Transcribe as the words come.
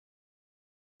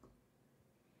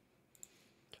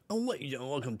Ladies and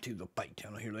gentlemen, welcome to the Fight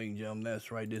Channel here, ladies and gentlemen. That's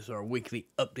right, this is our weekly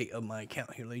update of my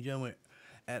account here, ladies and gentlemen.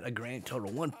 At a grand total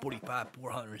of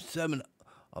 145,407,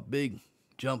 a big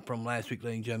jump from last week,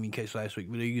 ladies and gentlemen. In case last week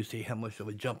video, you see how much of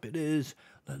a jump it is.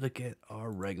 Let's look at our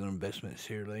regular investments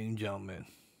here, ladies and gentlemen.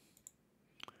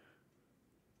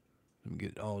 Let me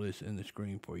get all this in the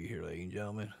screen for you here, ladies and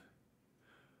gentlemen.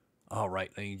 All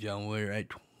right, ladies and gentlemen, we're at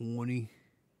 27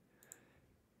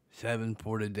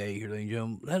 for the day here, ladies and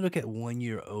gentlemen. Let's look at 1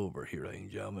 year over here, ladies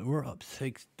and gentlemen. We're up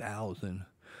 6,000.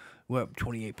 We're up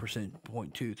 28%,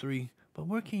 0.23. But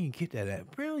where can you get that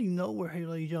at? Really nowhere here,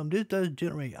 ladies and gentlemen. This does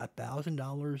generate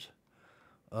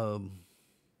 $1,000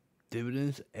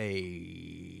 dividends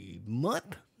a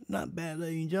month. Not bad,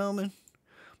 ladies and gentlemen.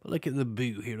 But look at the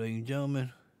boo here, ladies and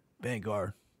gentlemen.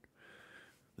 Vanguard.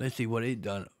 Let's see what it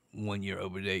done 1 year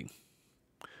over date.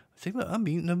 See, look, I'm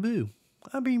beating the boo.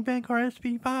 I'm beating Vanguard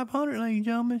SP 500, ladies and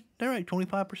gentlemen. They're at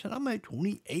 25%. I'm at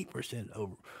 28%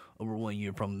 over 1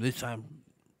 year from this time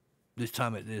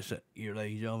at this year,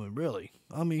 ladies and gentlemen. Really?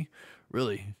 I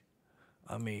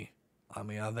think I'm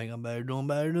doing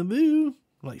better than Boo.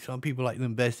 Like some people like to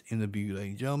invest in the Boo,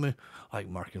 ladies and gentlemen. Like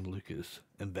Mark and Lucas,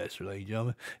 investor, ladies and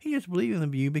gentlemen. He just believes in the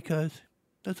Boo because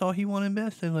that's all he want to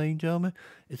invest in, ladies and gentlemen.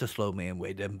 It's a slow man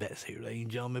way to invest here, ladies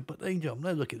and gentlemen. But ladies and gentlemen,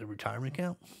 let's look at the retirement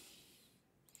account.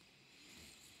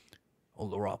 On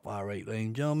the Roth IRA, ladies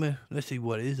and gentlemen. Let's see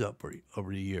what is up for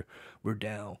over the year. We're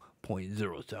down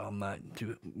 0.0, so I'm not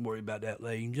too worried about that,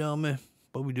 ladies and gentlemen.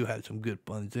 But we do have some good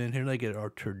funds in here. Let's get our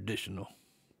traditional.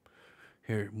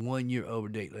 Here, 1 year over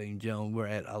date, ladies and gentlemen. We're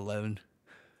at 11%,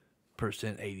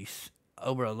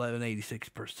 over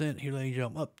 11.86% here, ladies and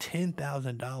gentlemen. Up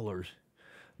 $10,000.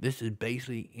 This is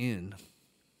basically in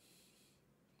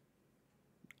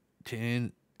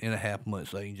 10.5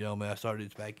 months, ladies and gentlemen. I started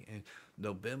this back in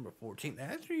November 14th.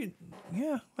 Actually,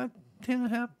 yeah, about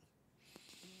 10.5.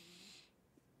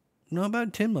 No,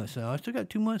 about 10 months now. I still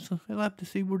got 2 months. I'll have to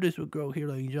see where this will grow here,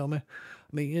 ladies and gentlemen.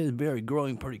 I mean, it is very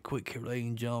growing pretty quick here, ladies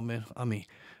and gentlemen. I mean,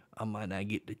 I might not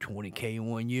get to 20K in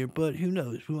 1 year, but who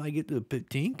knows? We might get to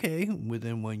 15K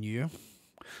within 1 year.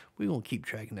 We're going to keep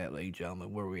tracking that, ladies and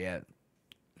gentlemen, where we at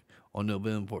on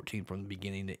November 14th from the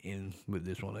beginning to end with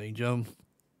this one, ladies and gentlemen.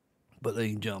 But,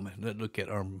 ladies and gentlemen, let's look at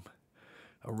our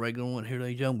regular one here,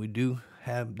 ladies and gentlemen. We do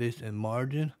have this in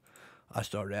margin. I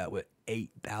started out with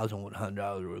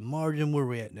 $8,100 with margin. Where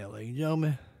we at now, ladies and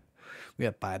gentlemen? We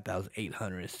have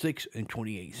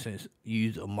 $5,806.28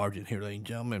 used of margin here, ladies and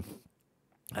gentlemen.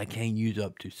 I can use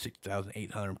up to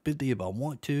 $6,850 if I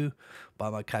want to.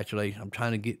 By my calculation, I'm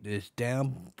trying to get this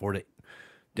down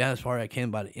as far as I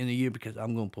can by the end of the year, because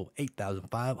I'm going to pull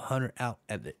 $8,500 out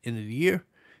at the end of the year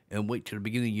and wait till the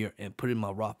beginning of the year and put in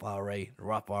my Roth IRA. The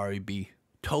Roth IRA be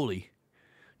totally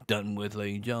done with,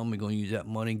 ladies and gentlemen. We're going to use that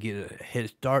money, get a head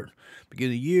start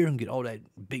beginning of the year, and get all that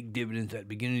big dividends at the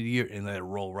beginning of the year, and let it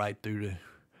roll right through the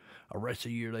rest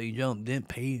of the year, ladies and gentlemen. Then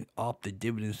pay off the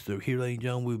dividends through here, ladies and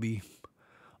gentlemen. We'll be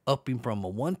upping from a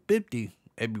 150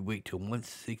 every week to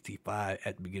 165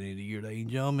 at the beginning of the year, ladies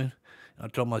and gentlemen. I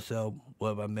told myself,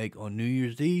 whatever I make on New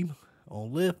Year's Eve,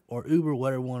 on Lyft or Uber,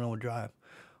 whatever one I would drive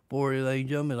for you, ladies and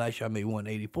gentlemen. Last year I made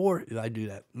 184. If I do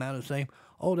that amount of the same,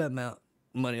 all that amount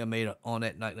money I made on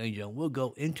that night, ladies and gentlemen, will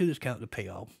go into this account to pay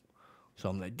off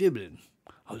some of that dividend.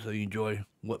 I hope you enjoy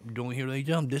what we're doing here, ladies and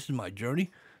gentlemen. This is my journey.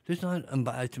 This is not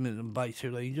advice here,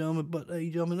 ladies and gentlemen. But, ladies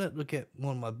and gentlemen, let's look at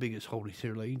one of my biggest holdings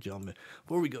here, ladies and gentlemen.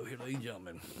 Before we go here, ladies and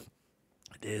gentlemen,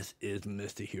 this is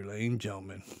Misty here, ladies and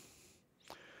gentlemen.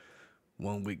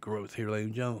 1 week growth here, ladies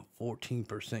and gentlemen.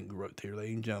 14% growth here,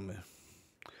 ladies and gentlemen.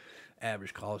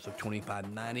 Average cost of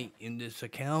 $25.90 in this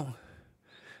account.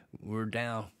 We're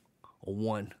down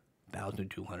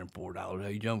 $1,204,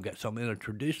 ladies and gentlemen. Got some in a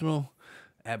traditional.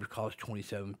 Average cost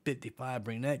 $27.55.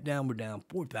 Bring that down. We're down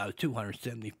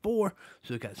 $4,274.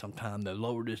 So we got some time to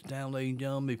lower this down, ladies and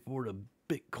gentlemen, before the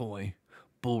Bitcoin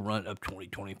bull run of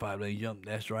 2025, ladies and gentlemen.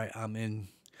 That's right. I'm in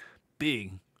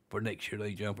big for next year,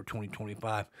 ladies and gentlemen, for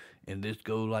 2025. And this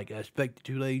goes like I expected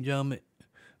to, ladies and gentlemen.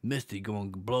 Misty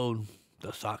going to blow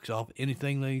the socks off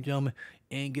anything, ladies and gentlemen,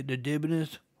 and get the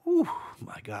dividends. Whew,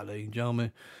 my God, ladies and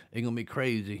gentlemen, it's going to be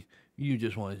crazy. You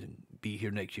just want to be here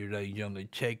next year, ladies and gentlemen.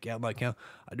 Check out my account.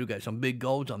 I do got some big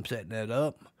goals. I'm setting that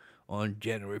up on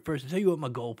January 1st. I'll tell you what my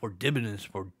goal for dividends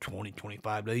for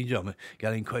 2025, ladies and gentlemen.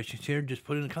 Got any questions here? Just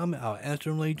put in a comment. I'll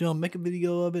answer them, ladies and gentlemen. Make a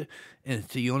video of it, and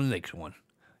see you on the next one.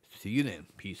 See you then.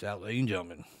 Peace out, ladies and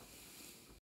gentlemen.